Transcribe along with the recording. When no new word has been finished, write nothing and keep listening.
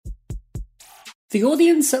The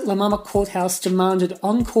audience at La Mama Courthouse demanded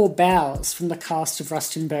encore bows from the cast of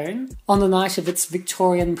Rust and Bone on the night of its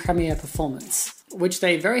Victorian premiere performance, which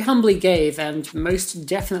they very humbly gave and most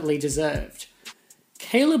definitely deserved.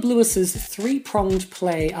 Caleb Lewis's three-pronged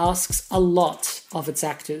play asks a lot of its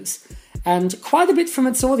actors, and quite a bit from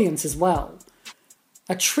its audience as well.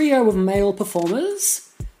 A trio of male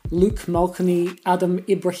performers, Luke Mulcahy, Adam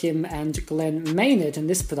Ibrahim and Glenn Maynard in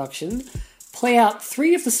this production, play out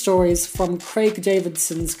three of the stories from Craig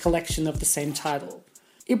Davidson's collection of the same title.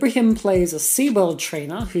 Ibrahim plays a SeaWorld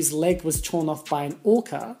trainer whose leg was torn off by an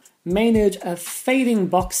orca, Maynard a fading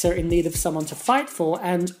boxer in need of someone to fight for,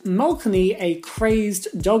 and Mulcahy a crazed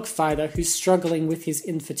dogfighter who's struggling with his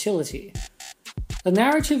infertility. The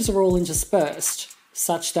narratives are all interspersed,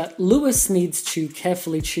 such that Lewis needs to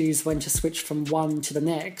carefully choose when to switch from one to the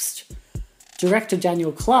next. Director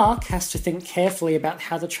Daniel Clark has to think carefully about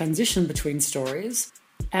how to transition between stories,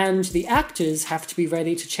 and the actors have to be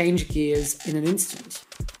ready to change gears in an instant.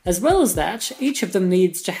 As well as that, each of them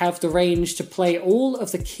needs to have the range to play all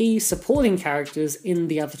of the key supporting characters in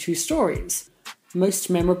the other two stories. Most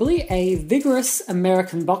memorably, a vigorous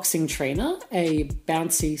American boxing trainer, a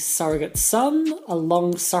bouncy surrogate son, a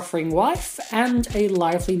long-suffering wife, and a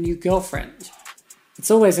lively new girlfriend. It's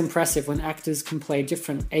always impressive when actors can play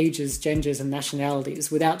different ages, genders, and nationalities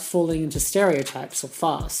without falling into stereotypes or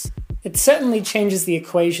farce. It certainly changes the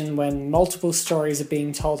equation when multiple stories are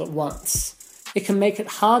being told at once. It can make it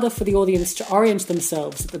harder for the audience to orient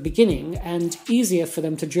themselves at the beginning and easier for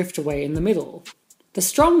them to drift away in the middle. The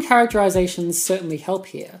strong characterizations certainly help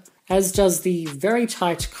here, as does the very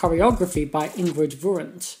tight choreography by Ingrid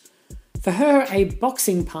Wurant. For her, a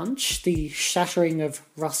boxing punch, the shattering of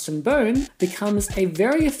Rust and Bone, becomes a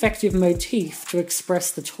very effective motif to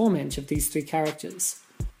express the torment of these three characters.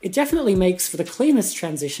 It definitely makes for the cleanest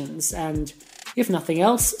transitions and, if nothing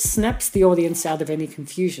else, snaps the audience out of any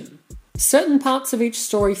confusion. Certain parts of each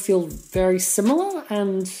story feel very similar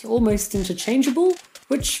and almost interchangeable,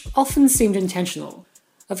 which often seemed intentional.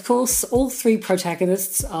 Of course, all three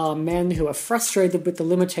protagonists are men who are frustrated with the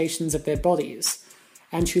limitations of their bodies,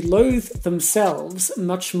 and who loathe themselves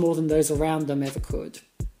much more than those around them ever could.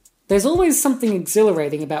 There's always something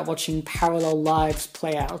exhilarating about watching parallel lives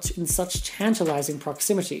play out in such tantalizing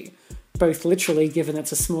proximity, both literally given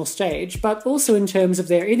it's a small stage, but also in terms of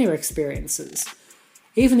their inner experiences,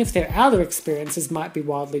 even if their outer experiences might be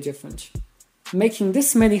wildly different. Making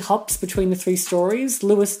this many hops between the three stories,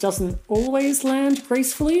 Lewis doesn't always land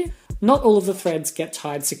gracefully. Not all of the threads get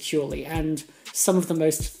tied securely, and some of the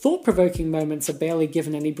most thought-provoking moments are barely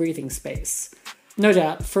given any breathing space. No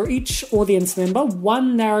doubt, for each audience member,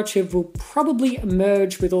 one narrative will probably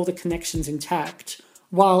emerge with all the connections intact,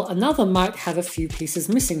 while another might have a few pieces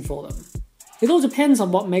missing for them. It all depends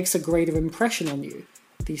on what makes a greater impression on you.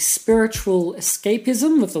 The spiritual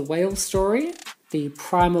escapism of the whale story, the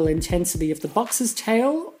primal intensity of the boxer's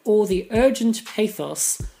tale, or the urgent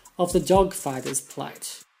pathos of the dogfighter's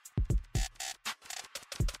plight.